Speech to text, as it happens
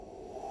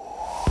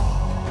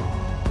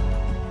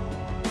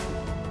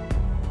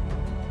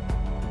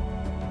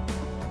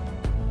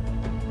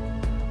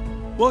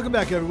Welcome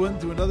back, everyone,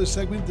 to another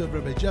segment of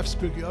Rabbi Jeff's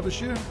Pirkei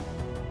Avos,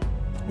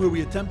 where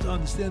we attempt to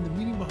understand the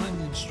meaning behind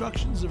the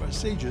instructions of our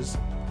sages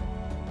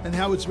and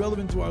how it's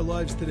relevant to our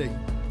lives today.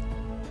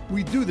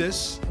 We do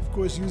this, of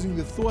course, using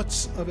the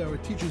thoughts of our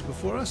teachers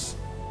before us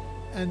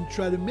and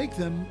try to make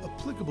them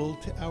applicable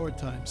to our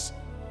times.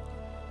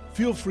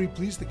 Feel free,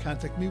 please, to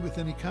contact me with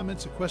any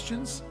comments or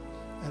questions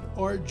at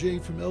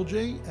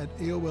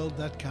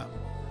rjfromlj@aol.com.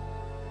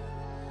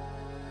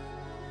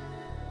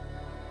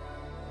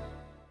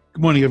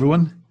 Good morning,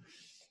 everyone.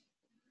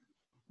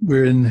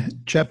 We're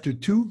in chapter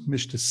 2,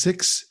 Mishnah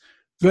 6,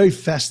 very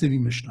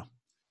fascinating Mishnah.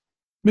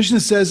 Mishnah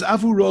says,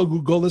 Afu ra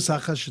gugolas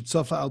achas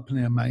shetzofa al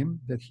pnei hamayim,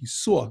 that he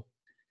saw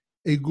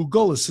a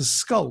gugolas, a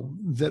skull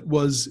that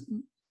was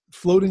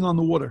floating on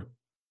the water.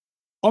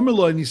 Omer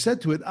lo, and he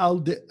said to it, al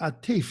de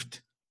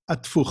ateft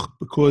atfuch,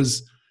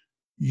 because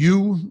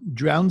you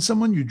drowned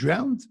someone, you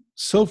drowned.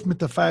 Sof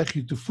mitafayach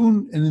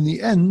yutufun, and in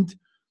the end,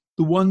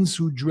 the ones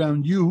who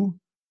drowned you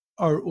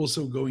are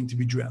also going to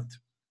be drowned.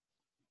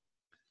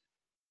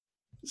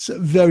 It's a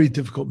very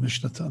difficult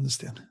Mishnah to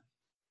understand.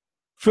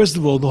 First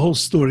of all, the whole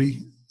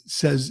story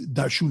says,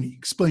 Darshuni,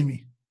 explain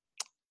me.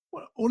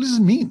 What does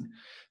it mean?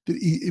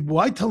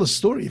 Why tell a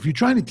story? If you're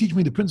trying to teach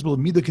me the principle of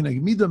midah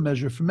keneged midah,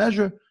 measure for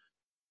measure,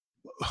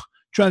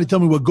 trying to tell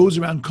me what goes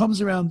around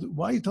comes around,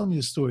 why are you telling me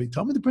a story?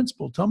 Tell me the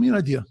principle. Tell me an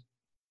idea.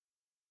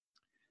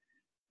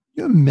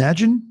 You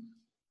imagine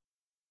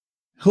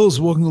Hill's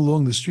walking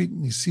along the street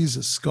and he sees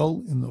a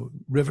skull in the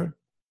river,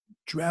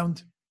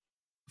 drowned,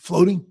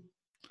 floating.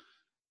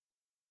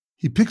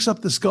 He picks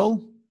up the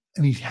skull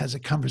and he has a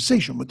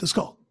conversation with the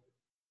skull.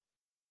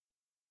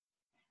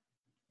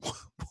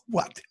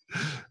 What?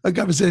 A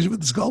conversation with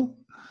the skull?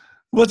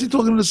 What's he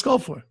talking to the skull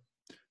for?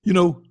 You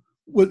know,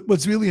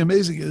 what's really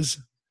amazing is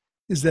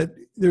that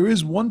there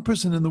is one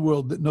person in the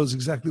world that knows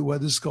exactly why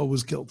this skull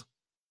was killed.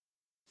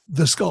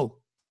 The skull.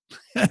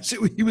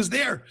 He was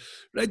there,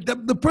 right?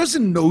 The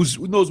person knows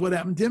what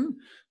happened to him.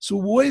 So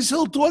why is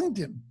Hill talking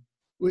to him?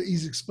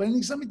 He's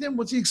explaining something to him.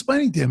 What's he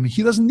explaining to him?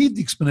 He doesn't need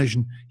the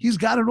explanation. He's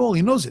got it all.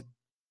 He knows it.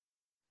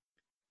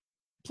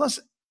 Plus,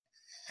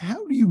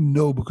 how do you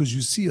know, because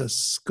you see a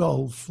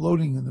skull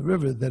floating in the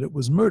river, that it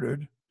was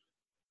murdered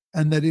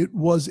and that it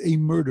was a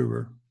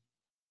murderer?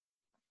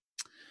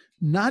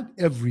 Not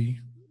every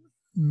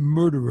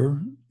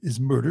murderer is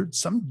murdered.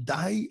 Some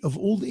die of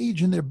old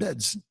age in their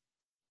beds.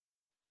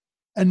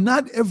 And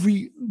not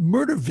every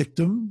murder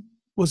victim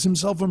was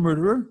himself a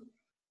murderer,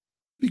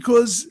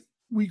 because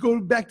we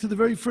go back to the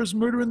very first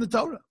murder in the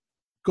Torah.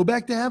 Go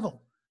back to Hevel.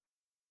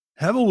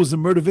 Hevel was a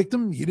murder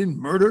victim. He didn't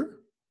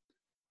murder.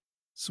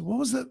 So what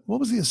was that?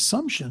 What was the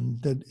assumption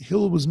that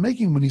Hillel was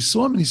making when he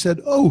saw him and he said,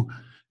 oh,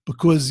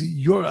 because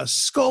you're a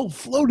skull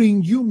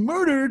floating, you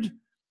murdered,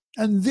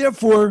 and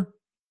therefore,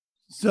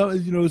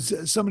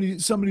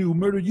 somebody who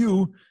murdered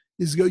you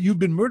you've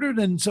been murdered,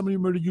 and somebody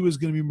who murdered you is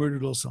going to be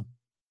murdered also. What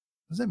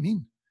does that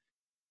mean?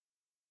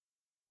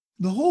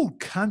 The whole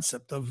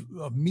concept of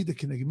midah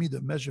keneged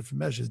midah, measure for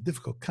measure, is a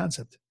difficult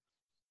concept.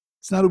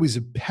 It's not always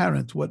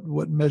apparent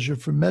what measure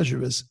for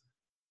measure is.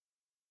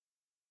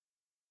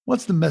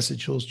 What's the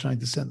message Hill's trying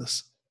to send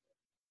us?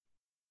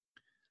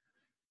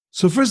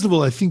 So first of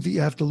all, I think that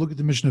you have to look at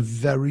the Mishnah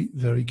very,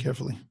 very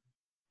carefully.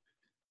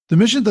 The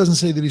Mishnah doesn't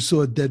say that he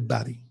saw a dead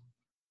body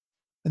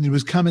and he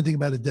was commenting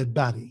about a dead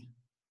body.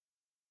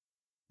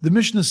 The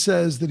Mishnah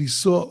says that he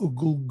saw a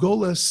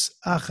gulgolas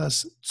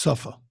achas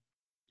tzofa.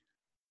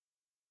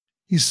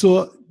 He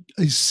saw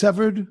a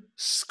severed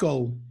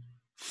skull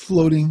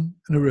floating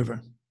in a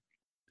river.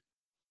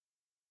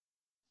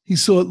 He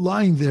saw it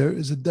lying there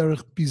as a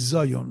derech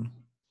bizayon.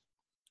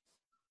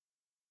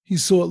 He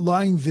saw it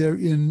lying there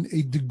in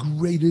a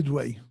degraded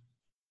way.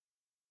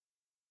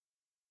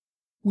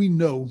 We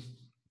know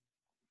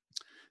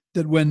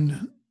that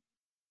when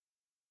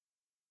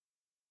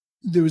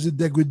there is a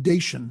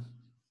degradation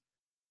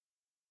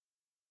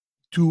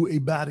to a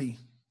body,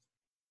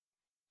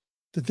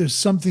 that there's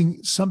something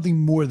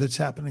more that's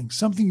happening,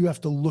 something you have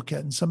to look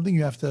at, and something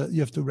you have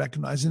to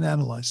recognize and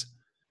analyze.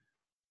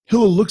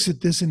 Hillel looks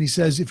at this and he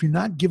says, if you're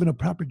not given a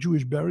proper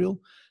Jewish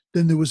burial,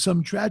 then there was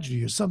some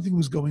tragedy or something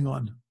was going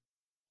on.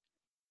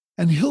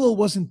 And Hillel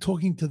wasn't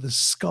talking to the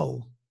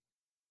skull.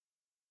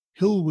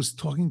 Hillel was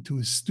talking to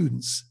his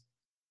students.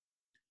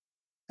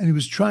 And he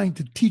was trying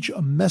to teach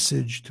a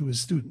message to his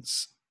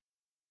students.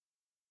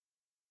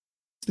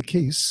 It's the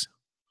case.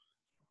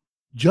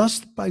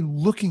 Just by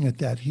looking at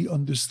that, he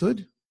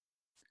understood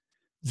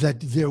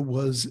that there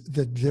was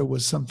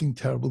something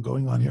terrible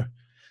going on here.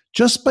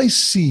 Just by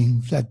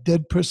seeing that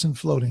dead person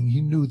floating,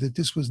 he knew that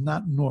this was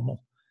not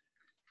normal.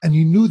 And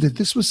he knew that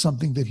this was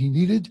something that he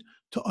needed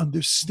to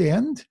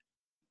understand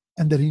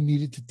and that he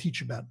needed to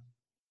teach about.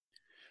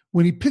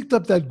 When he picked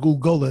up that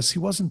gulgolas, he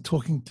wasn't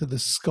talking to the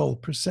skull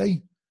per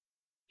se.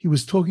 He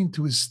was talking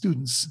to his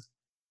students,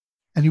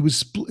 and he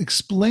was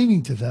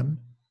explaining to them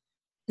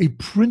a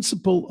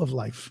principle of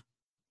life.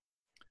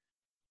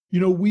 You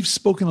know, we've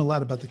spoken a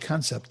lot about the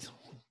concept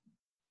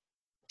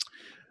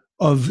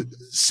of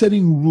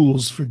setting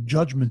rules for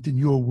judgment in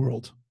your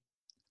world.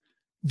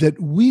 that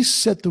we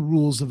set the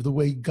rules of the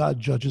way God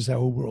judges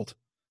our world.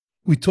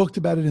 We talked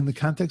about it in the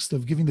context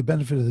of giving the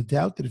benefit of the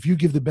doubt, that if you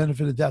give the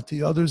benefit of the doubt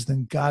to others,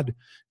 then God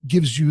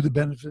gives you the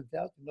benefit of the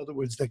doubt. In other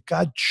words, that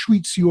God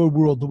treats your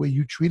world the way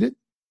you treat it.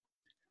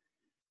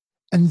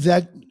 And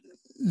that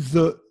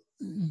the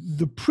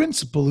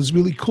principle is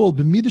really called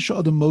B'midash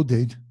Adam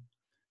Moded,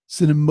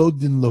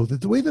 Modin Lo,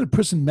 that the way that a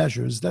person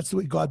measures, that's the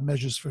way God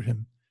measures for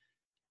him.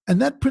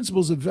 And that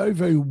principle is a very,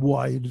 very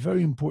wide,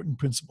 very important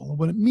principle. And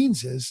what it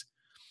means is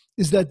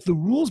that the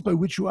rules by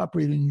which you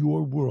operate in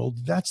your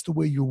world, that's the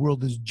way your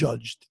world is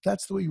judged.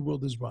 That's the way your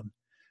world is run.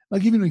 I'll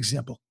give you an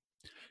example.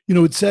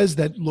 It says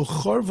that Lo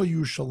Charva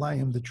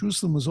Yerushalayim, that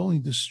Jerusalem was only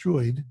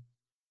destroyed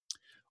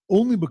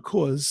only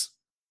because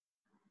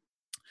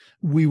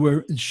we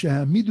were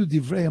She'amidu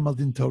Divrei al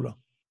Din Torah,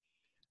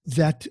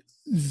 that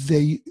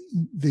they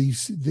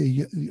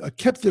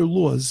kept their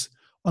laws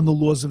on the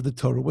laws of the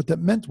Torah. What that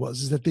meant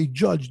is that they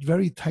judged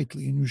very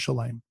tightly in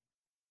Yerushalayim.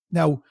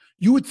 Now,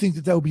 you would think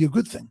that would be a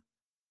good thing.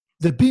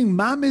 That being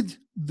Mamid,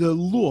 the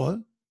law,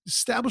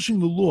 establishing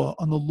the law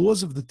on the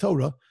laws of the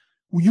Torah,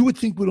 you would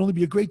think would only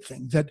be a great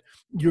thing, that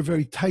you're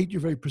very tight,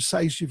 you're very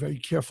precise, you're very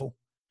careful.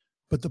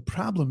 But the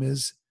problem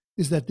is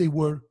that they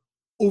were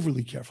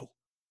overly careful,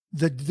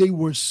 that they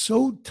were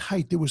so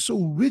tight, they were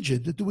so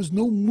rigid that there was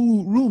no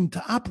room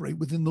to operate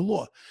within the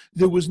law.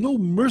 There was no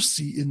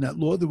mercy in that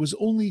law. There was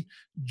only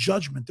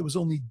judgment. There was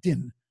only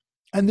din.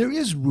 And there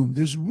is room.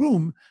 There's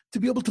room to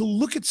be able to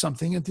look at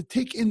something and to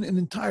take in an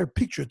entire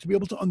picture, to be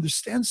able to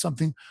understand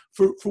something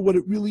for what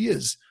it really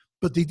is.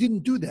 But they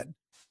didn't do that.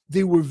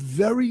 They were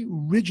very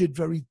rigid,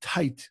 very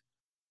tight.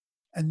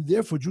 And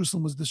therefore,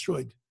 Jerusalem was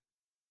destroyed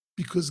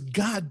because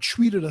God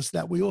treated us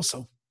that way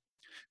also.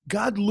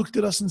 God looked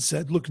at us and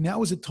said, look,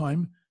 now is a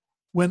time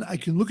when I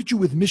can look at you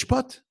with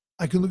mishpat,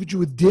 I can look at you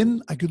with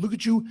din, I can look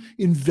at you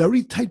in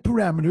very tight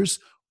parameters,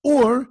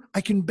 or I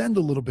can bend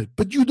a little bit.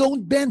 But you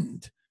don't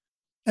bend.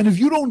 And if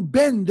you don't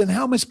bend, then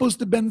how am I supposed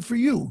to bend for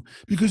you?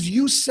 Because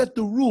you set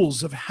the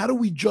rules of how do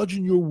we judge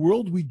in your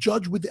world? We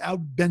judge without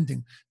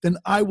bending. Then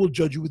I will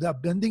judge you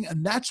without bending.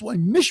 And that's why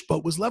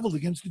mishpat was leveled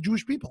against the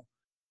Jewish people.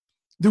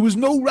 There was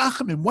no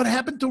rachamim. What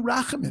happened to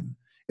rachamim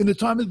in the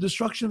time of the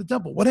destruction of the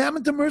temple? What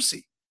happened to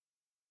mercy?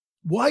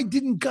 Why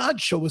didn't God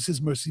show us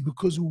his mercy?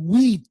 Because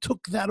we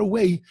took that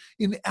away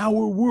in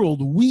our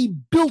world. We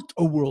built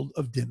a world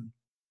of din.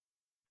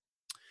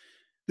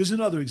 There's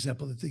another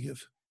example that they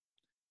give.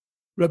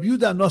 Rabbi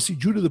Yehuda Nasi,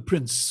 Judah the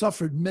Prince,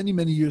 suffered many,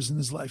 many years in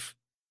his life.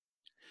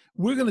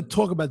 We're going to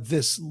talk about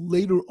this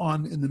later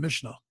on in the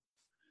Mishnah,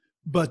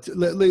 but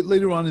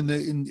later on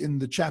in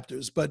the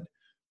chapters. But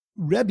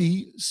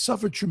Rebbe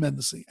suffered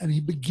tremendously, and he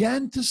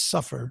began to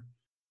suffer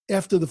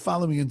after the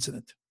following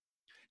incident.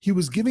 He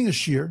was giving a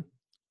shiur,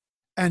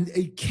 and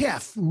a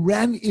calf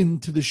ran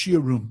into the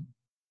shiur room,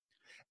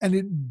 and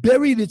it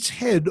buried its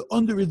head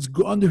under his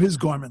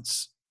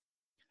garments.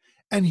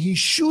 And he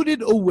shooed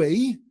it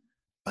away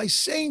by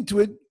saying to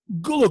it,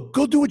 go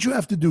do what you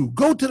have to do.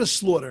 Go to the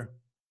slaughter.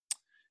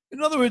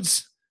 In other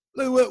words,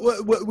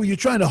 were you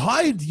trying to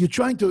hide? You're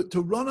trying to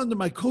run under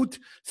my coat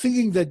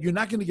thinking that you're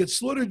not going to get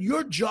slaughtered?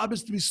 Your job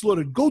is to be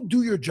slaughtered. Go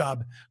do your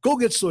job. Go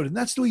get slaughtered. And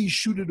that's the way he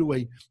shoot it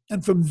away.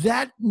 And from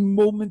that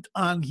moment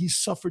on, he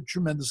suffered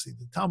tremendously.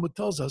 The Talmud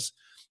tells us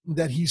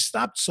that he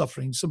stopped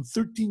suffering some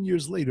 13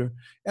 years later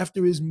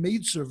after his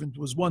maidservant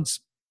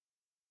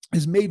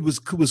his maid was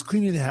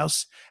cleaning the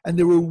house, and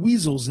there were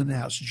weasels in the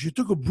house. And she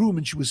took a broom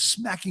and she was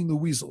smacking the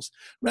weasels,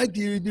 right?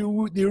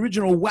 The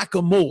original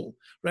whack-a-mole,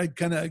 right?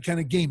 Kind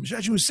of game.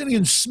 She was sitting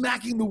and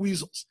smacking the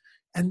weasels.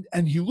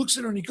 And he looks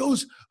at her and he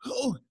goes,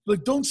 oh,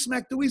 like, don't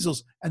smack the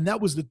weasels. And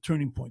that was the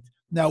turning point.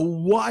 Now,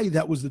 why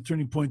that was the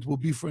turning point will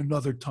be for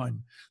another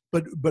time.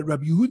 But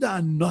Rabbi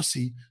Yehuda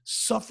Nasi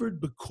suffered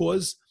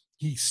because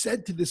he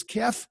said to this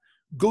calf,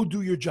 go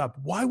do your job.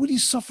 Why would he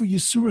suffer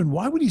Yisurin?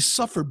 Why would he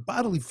suffer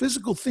bodily,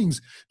 physical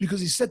things? Because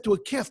he said to a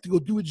calf to go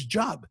do its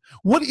job.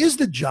 What is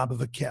the job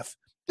of a calf?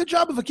 The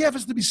job of a calf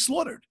is to be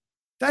slaughtered.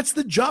 That's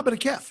the job of a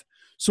calf.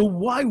 So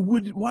why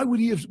would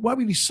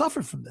he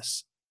suffer from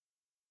this?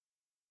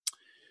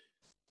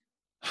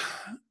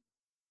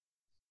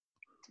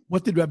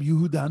 What did Rabbi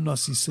Yehuda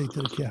Nasi say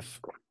to the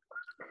calf?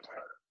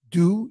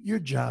 Do your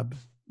job.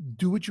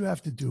 Do what you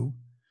have to do,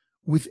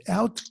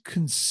 without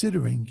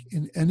considering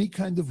in any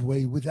kind of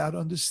way, without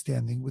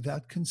understanding,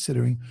 without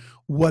considering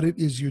what it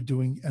is you're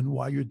doing and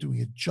why you're doing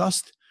it.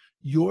 Just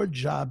your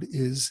job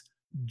is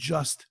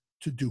just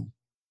to do.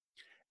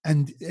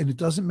 And it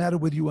doesn't matter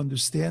whether you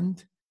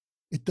understand.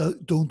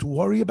 Don't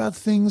worry about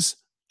things.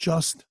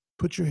 Just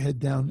put your head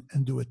down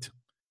and do it.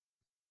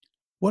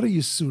 What are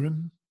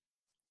Yisurim?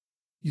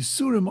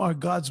 Yisurim are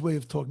God's way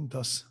of talking to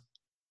us.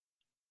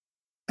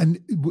 And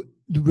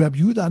Rabbi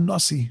Yehuda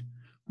Nasi,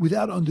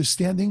 without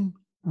understanding,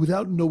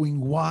 without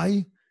knowing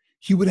why,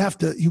 he would have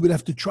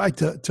to try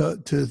to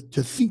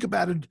think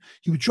about it.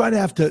 He would try to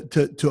have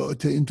to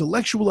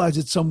intellectualize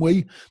it some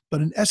way,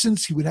 but in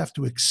essence, he would have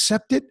to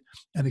accept it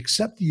and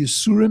accept the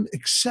Yisurim,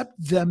 accept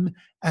them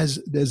as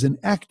an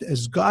act,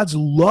 as God's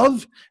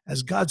love,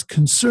 as God's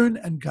concern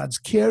and God's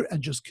care,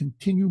 and just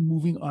continue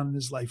moving on in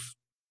his life.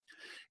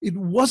 It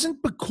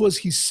wasn't because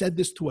he said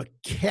this to a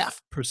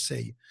calf per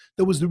se.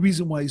 That was the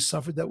reason why he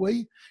suffered that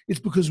way. It's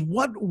because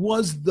what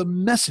was the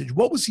message?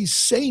 What was he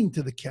saying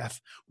to the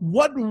calf?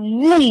 What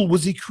rule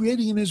was he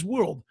creating in his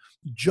world?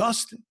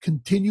 Just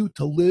continue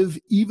to live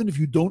even if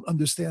you don't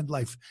understand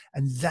life.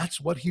 And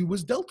that's what he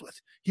was dealt with.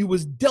 He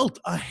was dealt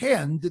a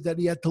hand that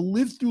he had to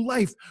live through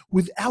life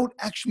without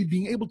actually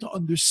being able to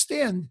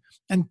understand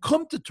and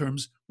come to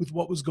terms with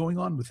what was going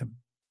on with him.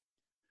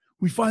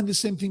 We find the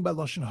same thing by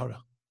Lashon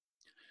Hara.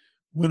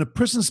 When a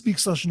person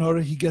speaks Lashon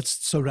Hara, he gets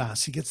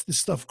tsaras, he gets this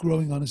stuff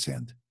growing on his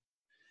hand.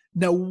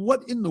 Now,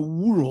 what in the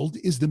world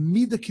is the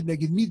midah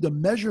kineged midah,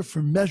 measure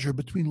for measure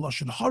between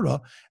Lashon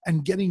Hara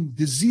and getting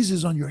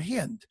diseases on your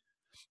hand?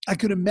 I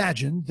could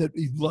imagine that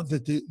the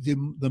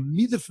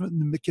midah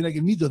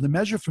kineged midah, the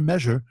measure for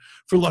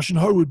Lashon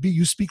Hara would be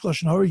you speak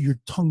Lashon Hara, your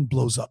tongue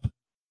blows up,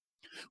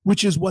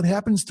 which is what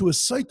happens to a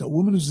saita, a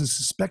woman who's a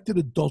suspected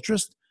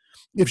adulteress.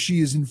 If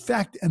she is in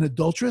fact an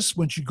adulteress,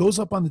 when she goes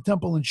up on the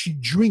temple and she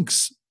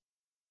drinks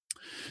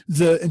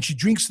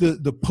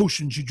the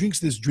potion, she drinks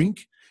this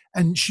drink,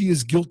 and she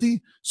is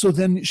guilty, so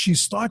then she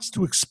starts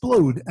to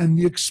explode, and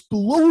the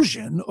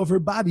explosion of her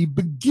body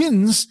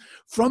begins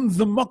from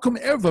the makom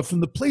erva, from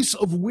the place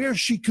of where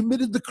she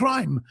committed the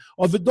crime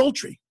of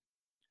adultery.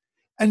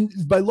 And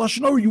by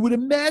Lashon Hara, you would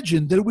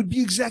imagine that it would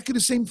be exactly the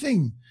same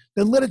thing.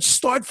 Then let it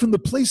start from the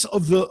place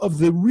of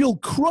the real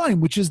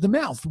crime, which is the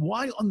mouth.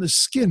 Why on the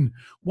skin?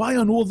 Why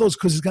on all those?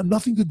 Because it's got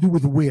nothing to do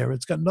with wear.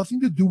 It's got nothing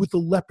to do with the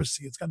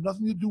leprosy. It's got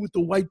nothing to do with the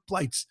white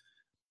plights.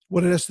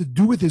 What it has to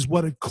do with is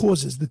what it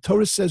causes. The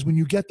Torah says when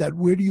you get that,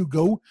 where do you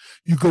go?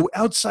 You go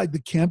outside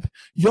the camp.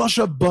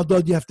 Yashav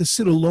badad, you have to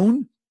sit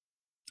alone,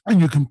 and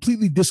you're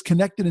completely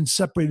disconnected and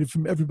separated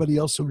from everybody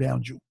else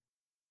around you.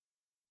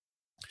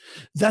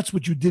 That's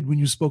what you did when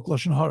you spoke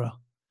Lashon Hara.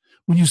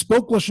 When you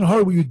spoke Lashon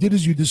Hara, what you did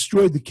is you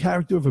destroyed the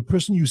character of a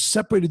person. You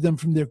separated them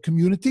from their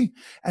community,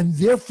 and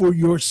therefore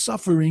your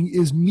suffering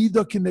is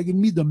midah kineged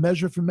midah,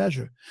 measure for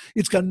measure.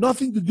 It's got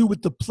nothing to do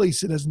with the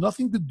place. It has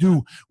nothing to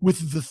do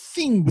with the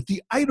thing, with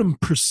the item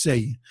per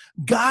se.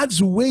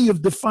 God's way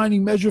of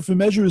defining measure for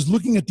measure is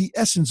looking at the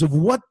essence of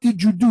what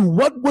did you do?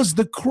 What was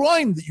the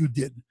crime that you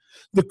did?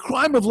 The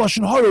crime of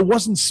Lashon Hara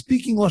wasn't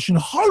speaking Lashon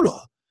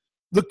Hara.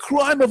 The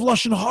crime of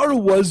Lashon Hara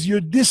was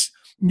your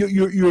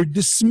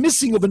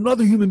dismissing of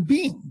another human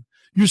being,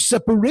 your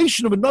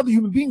separation of another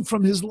human being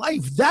from his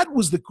life. That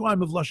was the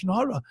crime of Lashon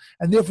Hara.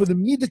 And therefore the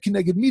midah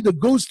kineged midah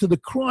goes to the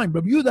crime.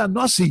 Rabbi Yehuda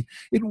Nasi,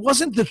 it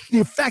wasn't the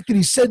fact that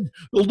he said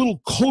a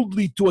little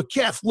coldly to a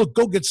calf, look,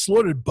 go get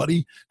slaughtered,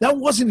 buddy. That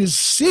wasn't his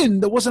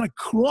sin. That wasn't a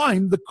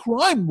crime. The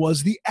crime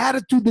was the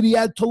attitude that he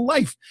had to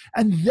life.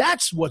 And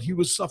that's what he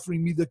was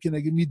suffering, midah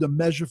kineged midah,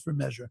 measure for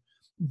measure.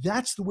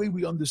 That's the way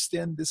we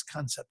understand this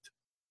concept.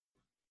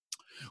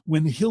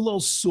 When Hillel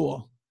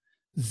saw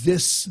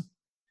this,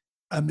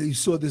 he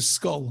saw this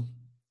skull,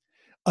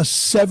 a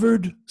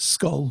severed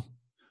skull,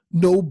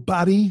 no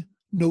body,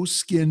 no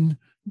skin,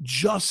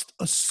 just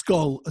a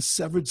skull, a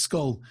severed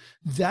skull.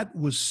 That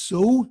was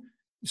so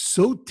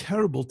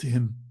terrible to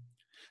him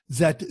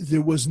that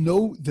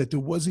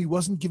he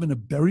wasn't given a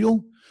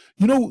burial.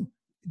 You know,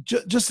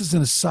 just as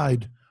an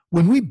aside,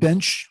 when we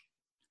bench,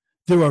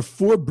 there are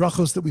 4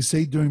 brachos that we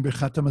say during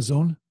Birchat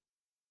Hamazon.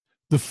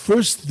 The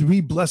first 3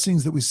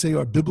 blessings that we say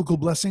are biblical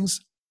blessings.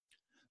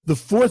 The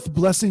 4th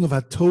blessing of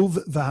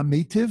Hatov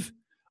v'Hametiv,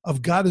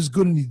 of God is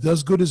good and he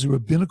does good, is a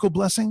rabbinical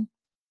blessing.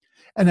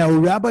 And our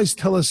rabbis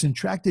tell us in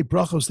Tractate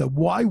Brachos that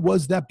why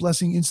was that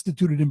blessing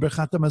instituted in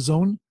Birchat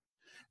Hamazon?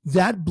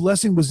 That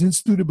blessing was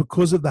instituted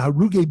because of the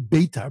Haruge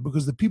Beitar,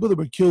 because the people that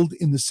were killed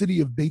in the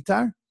city of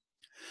Beitar,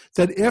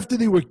 that after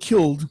they were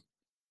killed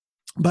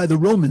by the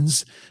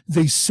Romans,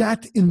 they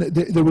sat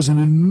there was an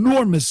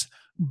enormous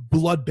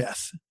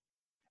bloodbath.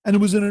 And it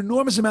was an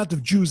enormous amount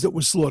of Jews that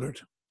were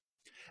slaughtered.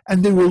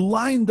 And they were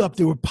lined up,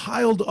 they were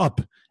piled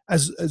up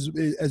as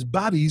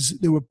bodies,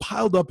 they were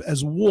piled up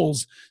as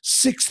walls,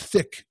 6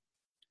 thick.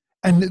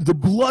 And the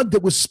blood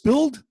that was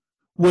spilled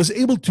was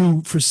able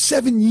to, for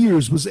 7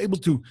 years, was able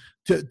to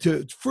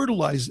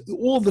fertilize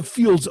all the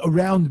fields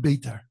around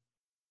Beitar.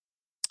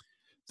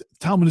 The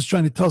Talmud is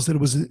trying to tell us that it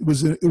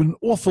was an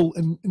awful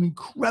and an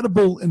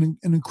incredible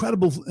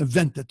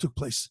event that took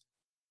place.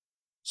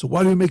 So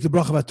why do we make the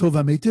bracha of Hatov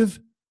v'Hametiv?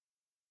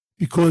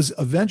 Because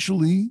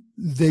eventually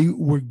they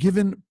were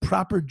given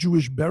proper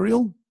Jewish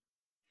burial,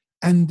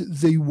 and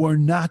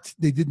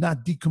they did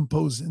not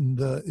decompose in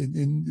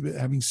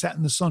having sat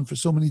in the sun for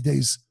so many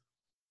days.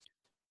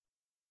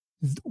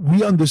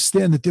 We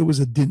understand that there was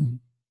a din,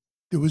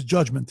 there was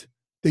judgment.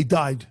 They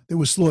died, they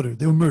were slaughtered,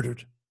 they were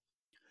murdered.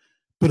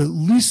 But at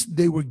least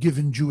they were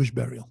given Jewish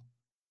burial.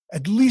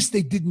 At least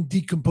they didn't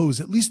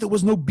decompose. At least there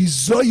was no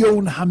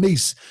bizoyon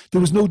hames.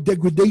 There was no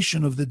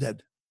degradation of the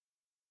dead.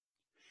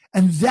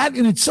 And that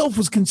in itself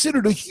was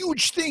considered a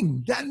huge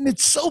thing. That in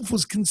itself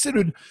was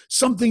considered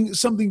something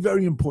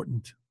very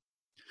important.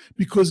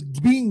 Because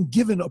being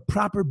given a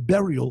proper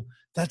burial,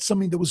 that's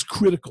something that was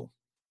critical.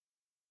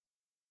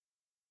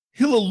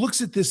 Hillel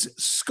looks at this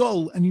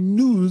skull and he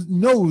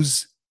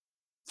knows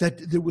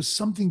that there was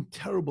something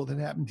terrible that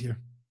happened here.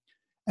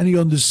 And he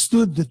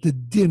understood that the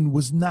din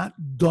was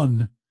not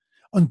done.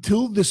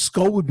 Until this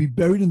skull would be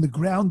buried in the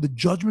ground, the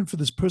judgment for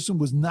this person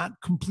was not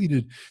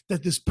completed.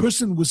 That this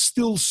person was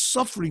still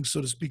suffering, so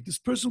to speak. This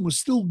person was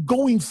still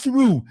going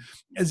through,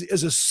 as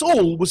a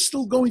soul, was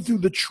still going through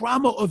the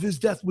trauma of his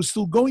death, was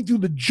still going through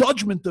the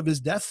judgment of his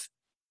death,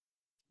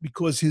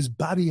 because his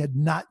body had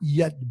not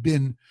yet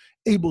been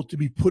able to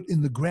be put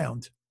in the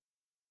ground.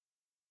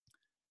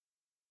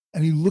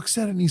 And he looks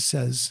at it and he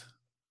says,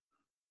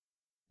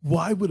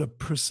 why would a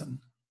person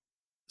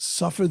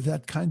suffer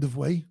that kind of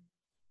way?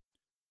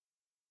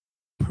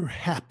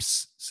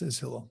 Perhaps, says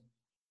Hillel,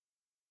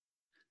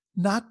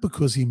 not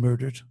because he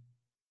murdered.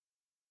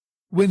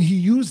 When he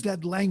used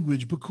that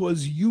language,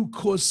 because you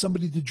caused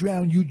somebody to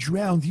drown, you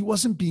drowned, he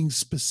wasn't being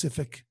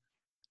specific.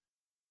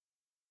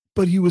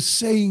 But he was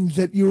saying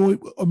that you're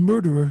a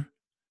murderer.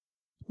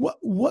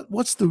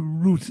 What's the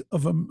root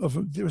of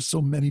there are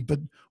so many,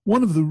 but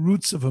one of the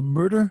roots of a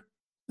murder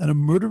and a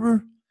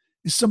murderer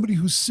is somebody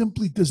who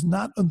simply does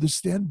not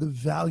understand the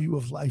value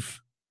of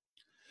life.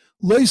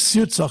 Lei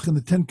sirtzach in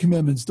the Ten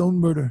Commandments, don't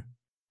murder,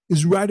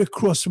 is right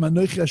across from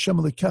Anochi Hashem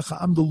Elokecha,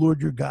 I'm the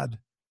Lord your God.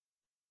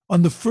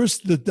 On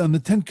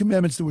the Ten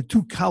Commandments, there were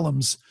two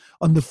columns.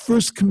 On the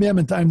first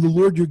commandment, I am the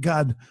Lord your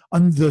God.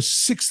 On the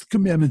sixth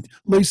commandment,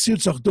 Lei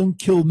sirtzach, don't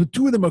kill. And the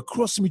two of them are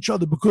across from each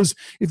other, because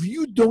if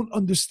you don't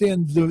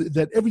understand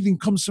that everything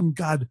comes from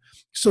God,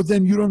 so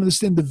then you don't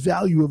understand the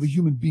value of a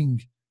human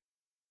being.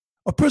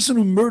 A person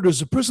who murders,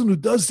 a person who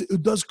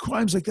does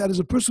crimes like that, is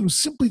a person who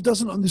simply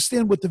doesn't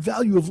understand what the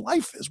value of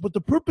life is, what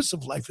the purpose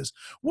of life is,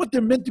 what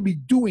they're meant to be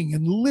doing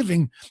and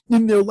living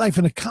in their life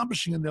and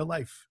accomplishing in their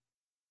life.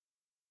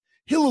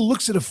 Hillel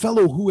looks at a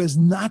fellow who has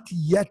not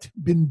yet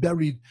been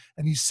buried,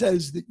 and he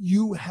says that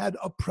you had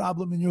a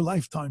problem in your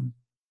lifetime.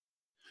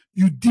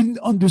 You didn't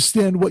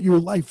understand what your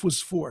life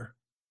was for.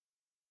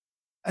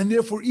 And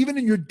therefore, even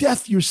in your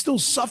death, you're still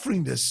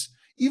suffering this.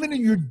 Even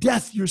in your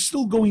death, you're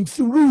still going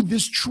through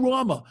this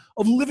trauma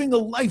of living a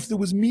life that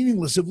was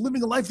meaningless, of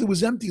living a life that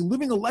was empty,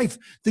 living a life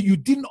that you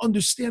didn't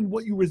understand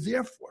what you were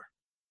there for.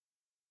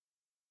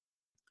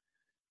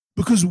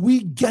 Because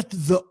we get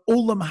the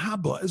Olam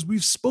Haba, as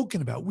we've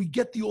spoken about. We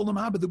get the Olam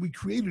Haba that we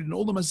created in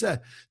Olam Hazeh,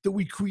 that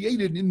we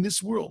created in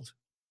this world.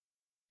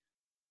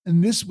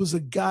 And this was a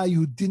guy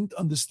who didn't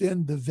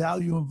understand the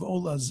value of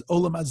Olam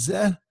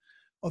Hazeh,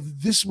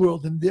 of this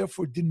world, and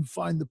therefore didn't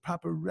find the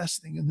proper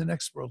resting in the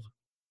next world.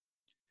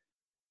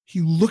 He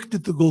looked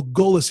at the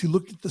Golgolas, he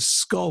looked at the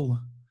skull.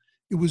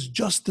 It was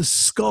just the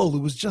skull,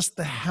 it was just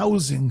the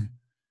housing.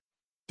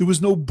 There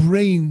was no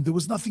brain, there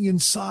was nothing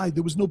inside,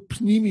 there was no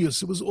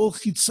pneumius, it was all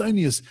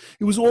chitzonius,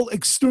 it was all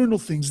external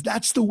things.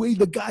 That's the way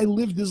the guy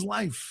lived his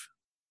life.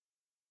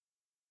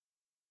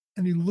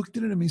 And he looked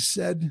at it and he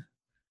said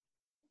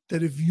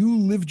that if you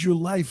lived your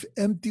life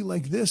empty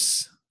like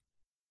this,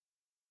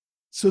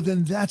 so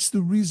then that's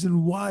the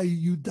reason why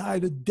you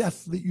died a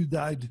death that you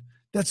died.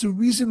 That's the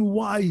reason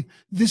why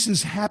this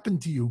has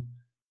happened to you.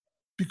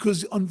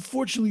 Because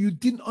unfortunately, you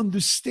didn't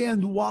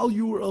understand while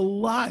you were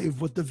alive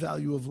what the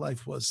value of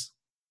life was.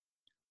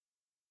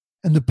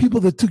 And the people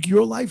that took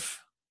your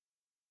life,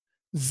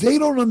 they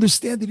don't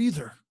understand it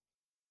either.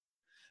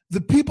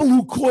 The people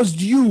who caused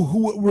you,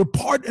 who were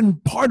part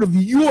of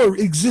your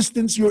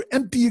existence, your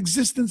empty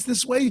existence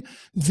this way,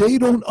 they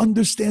don't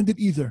understand it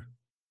either.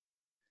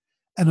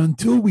 And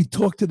until we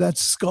talk to that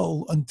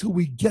skull, until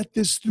we get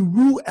this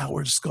through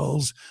our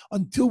skulls,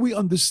 until we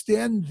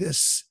understand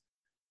this,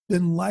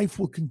 then life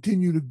will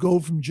continue to go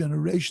from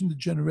generation to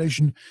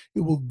generation.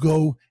 It will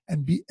go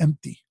and be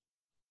empty.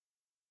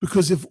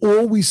 Because if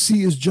all we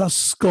see is just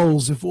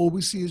skulls, if all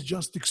we see is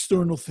just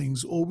external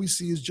things, all we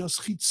see is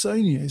just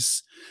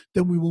chitzonius,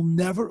 then we will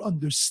never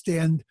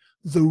understand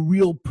the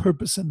real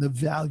purpose and the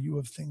value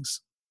of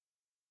things.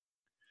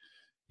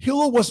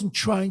 Hillel wasn't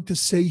trying to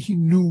say he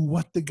knew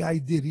what the guy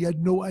did. He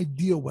had no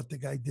idea what the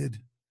guy did.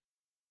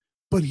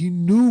 But he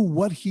knew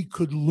what he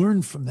could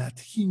learn from that.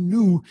 He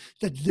knew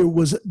that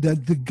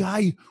that the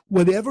guy,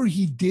 whatever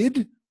he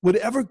did,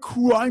 whatever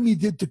crime he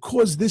did to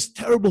cause this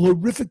terrible,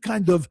 horrific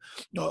kind of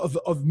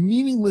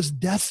meaningless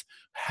death,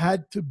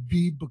 had to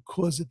be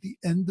because at the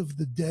end of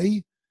the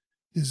day,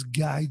 this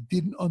guy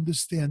didn't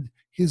understand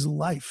his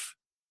life.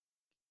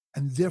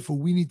 And therefore,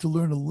 we need to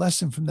learn a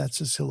lesson from that,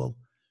 says Hillel.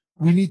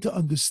 We need to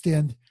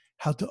understand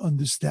how to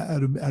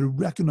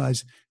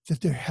recognize that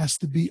there has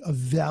to be a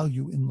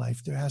value in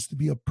life. There has to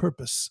be a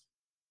purpose.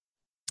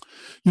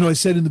 You know, I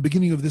said in the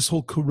beginning of this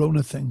whole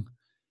corona thing,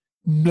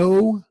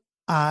 no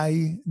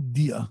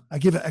idea. I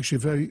give actually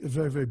a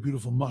very, very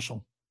beautiful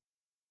mashal.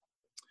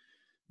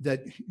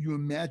 That you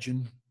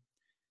imagine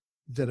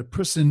that a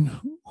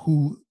person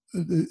who,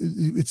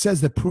 it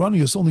says that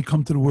Puranius only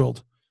come to the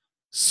world.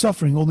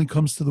 Suffering only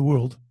comes to the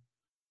world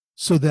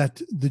so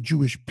that the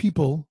Jewish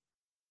people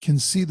can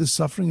see the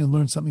suffering and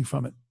learn something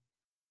from it,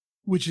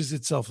 which is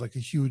itself like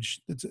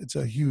it's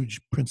a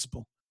huge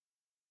principle.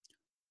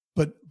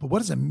 But what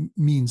does that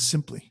mean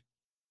simply?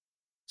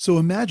 So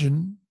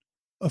imagine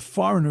a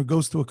foreigner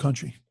goes to a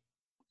country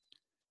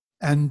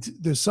and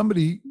there's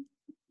somebody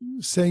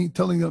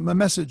telling them a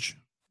message,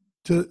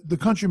 to the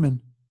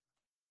countrymen.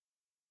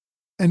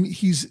 And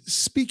he's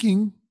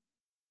speaking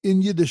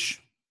in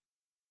Yiddish.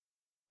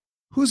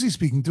 Who's he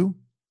speaking to?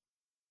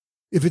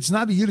 If it's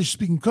not a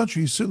Yiddish-speaking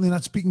country, he's certainly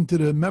not speaking to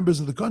the members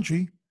of the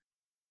country.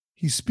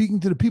 He's speaking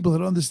to the people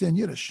that understand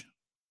Yiddish.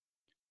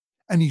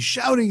 And he's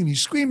shouting and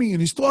he's screaming and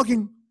he's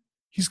talking.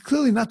 He's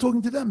clearly not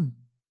talking to them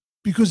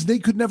because they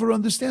could never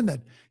understand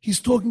that.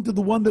 He's talking to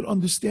the one that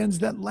understands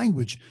that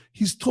language.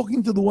 He's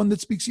talking to the one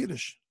that speaks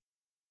Yiddish.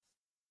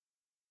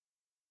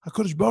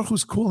 HaKadosh Baruch Hu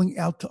is calling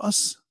out to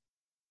us,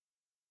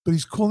 but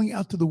he's calling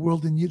out to the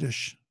world in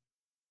Yiddish.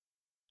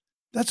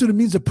 That's what it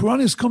means. The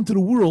piranhas come to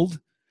the world.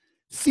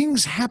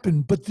 Things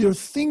happen, but there are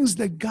things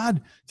that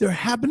they're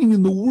happening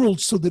in the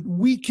world so that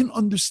we can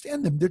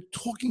understand them. They're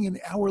talking in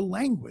our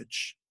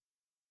language.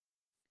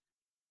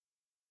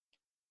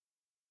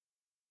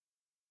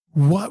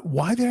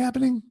 Why they're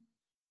happening?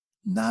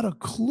 Not a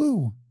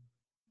clue.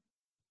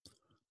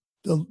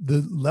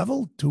 The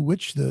level to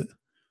which the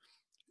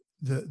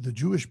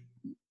Jewish,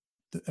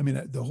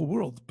 the whole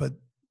world, but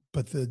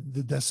the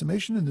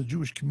decimation in the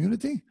Jewish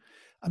community,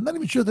 I'm not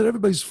even sure that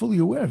everybody's fully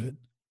aware of it.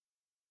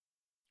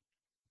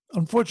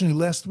 Unfortunately,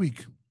 last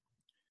week,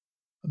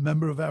 a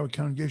member of our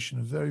congregation,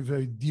 a very,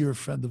 very dear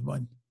friend of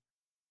mine,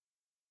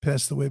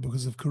 passed away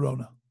because of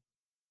corona.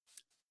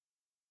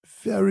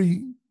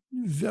 Very,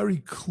 very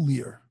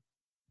clear.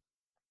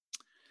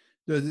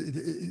 No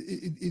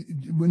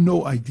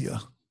idea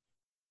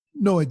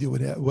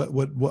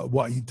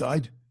why he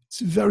died. It's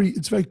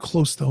very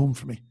close to home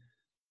for me.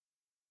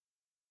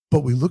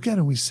 But we look at it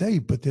and we say,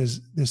 but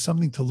there's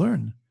something to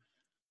learn.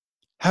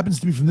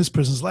 Happens to be from this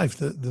person's life.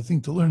 The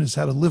thing to learn is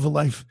how to live a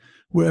life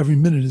where every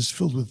minute is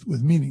filled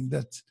with meaning.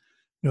 That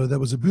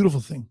was a beautiful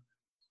thing.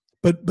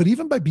 But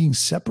even by being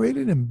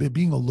separated and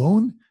being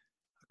alone,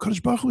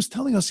 Kadosh Baruch Hu was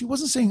telling us, he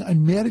wasn't saying,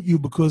 I'm mad at you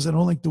because I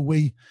don't like the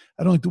way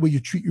you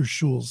treat your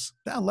shuls.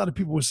 A lot of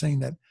people were saying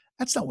that.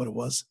 That's not what it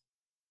was.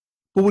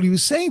 But what he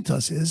was saying to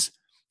us is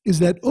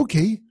that,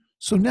 okay,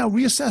 so now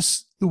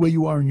reassess the way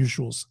you are in your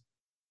shuls.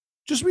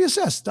 Just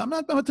reassess. I'm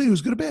not telling you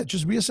who's good or bad.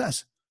 Just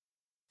reassess.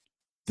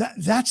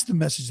 That's the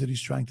message that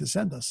he's trying to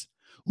send us.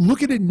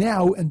 Look at it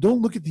now and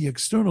don't look at the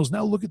externals.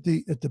 Now look at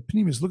the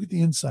pneumius. Look at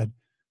the inside.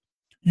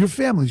 Your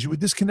families, you were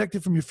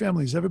disconnected from your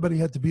families. Everybody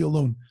had to be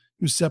alone.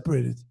 You were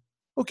separated.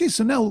 Okay,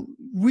 so now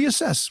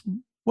reassess.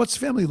 What's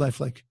family life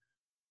like?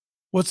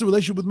 What's the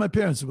relationship with my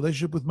parents? The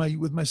relationship with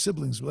my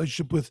siblings? The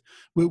relationship with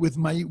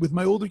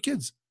my older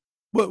kids?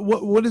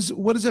 What is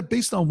that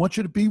based on? What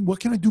should it be? What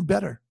can I do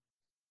better?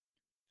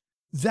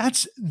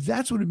 That's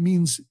what it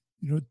means.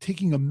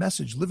 Taking a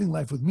message, living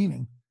life with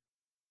meaning.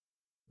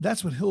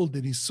 That's what Hillel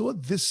did. He saw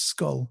this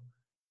skull,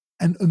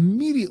 and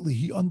immediately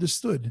he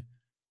understood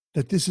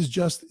that this is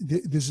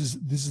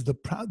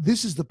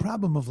the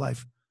problem of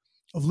life,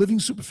 of living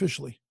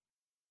superficially,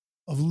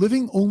 of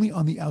living only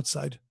on the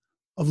outside,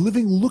 of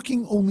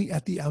looking only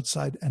at the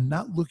outside and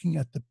not looking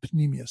at the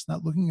pneumius,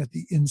 not looking at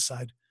the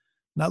inside,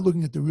 not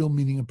looking at the real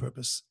meaning and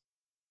purpose.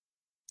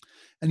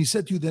 And he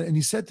said to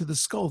the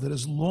skull that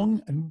as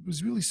long, and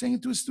was really saying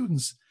it to his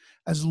students,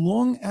 as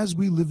long as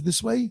we live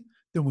this way,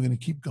 then we're going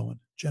to keep going.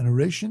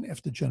 Generation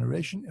after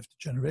generation after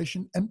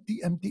generation,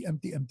 empty, empty,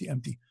 empty, empty,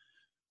 empty.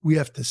 We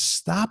have to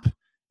stop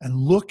and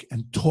look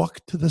and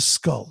talk to the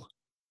skull.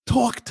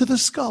 Talk to the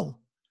skull.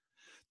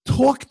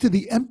 Talk to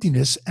the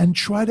emptiness and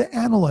try to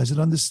analyze it,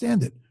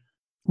 understand it.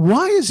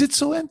 Why is it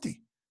so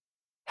empty?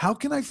 How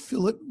can I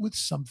fill it with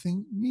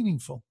something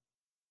meaningful?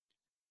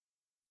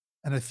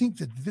 And I think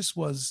that this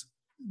was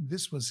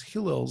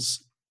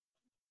Hillel's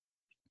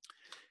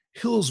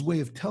way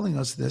of telling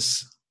us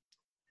this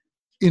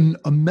in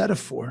a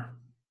metaphor,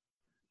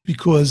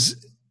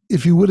 because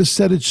if he would have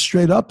said it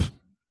straight up,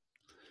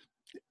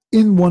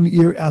 in one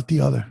ear, out the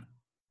other.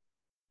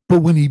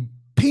 But when he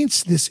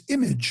paints this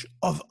image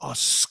of a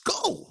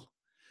skull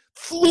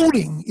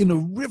floating in a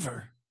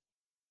river,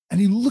 and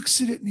he looks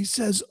at it and he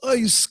says,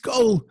 "Oh,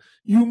 skull,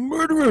 you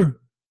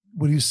murderer."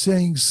 What he's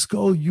saying,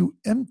 skull, you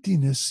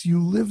emptiness, you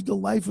lived a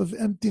life of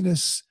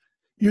emptiness.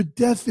 Your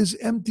death is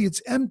empty.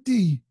 It's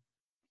empty.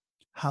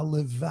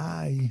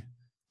 Halevai.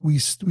 We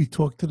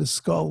talk to the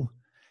skull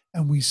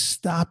and we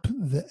stop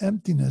the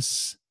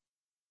emptiness.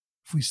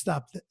 If we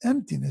stop the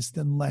emptiness,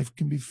 then life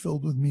can be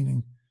filled with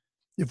meaning.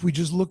 If we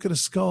just look at a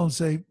skull and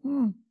say,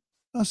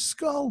 a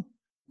skull,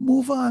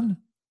 move on,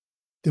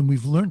 then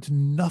we've learned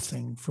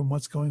nothing from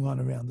what's going on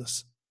around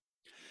us.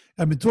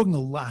 I've been talking a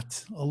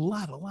lot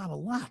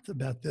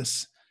about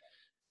this.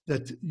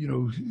 That,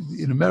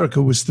 in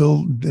America,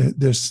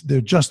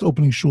 they're just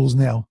opening shuls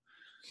now.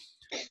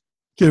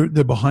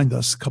 They're behind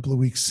us a couple of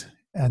weeks.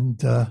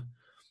 And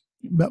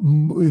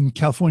in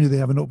California, they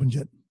haven't opened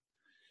yet.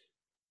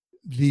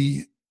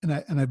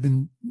 I've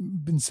been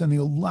sending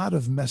a lot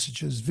of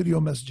messages, video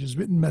messages,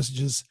 written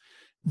messages,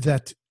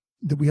 that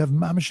we have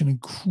mamish an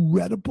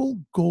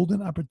incredible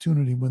golden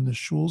opportunity when the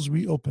shuls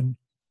reopen,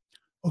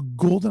 a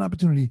golden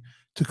opportunity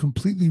to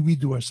completely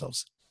redo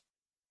ourselves.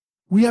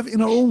 We have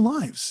in our own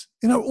lives,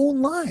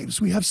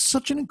 we have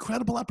such an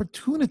incredible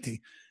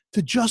opportunity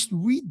to just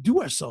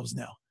redo ourselves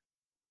now,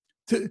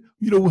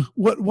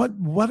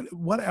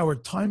 what our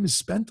time is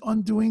spent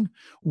on doing,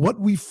 what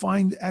we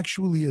find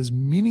actually as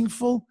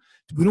meaningful.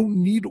 We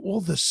don't need all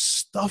the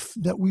stuff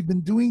that we've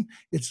been doing.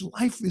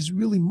 Life is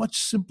really much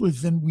simpler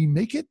than we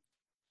make it.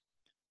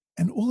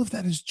 And all of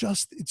that is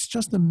it's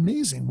just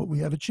amazing what we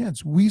have a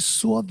chance. We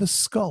saw the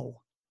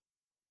skull.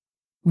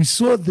 We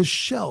saw the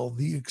shell,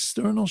 the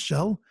external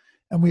shell,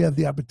 and we have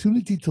the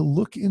opportunity to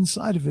look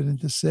inside of it and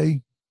to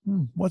say,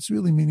 what's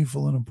really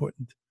meaningful and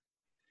important?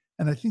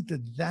 And I think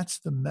that that's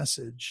the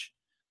message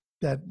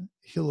that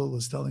Hillel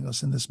is telling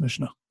us in this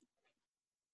Mishnah.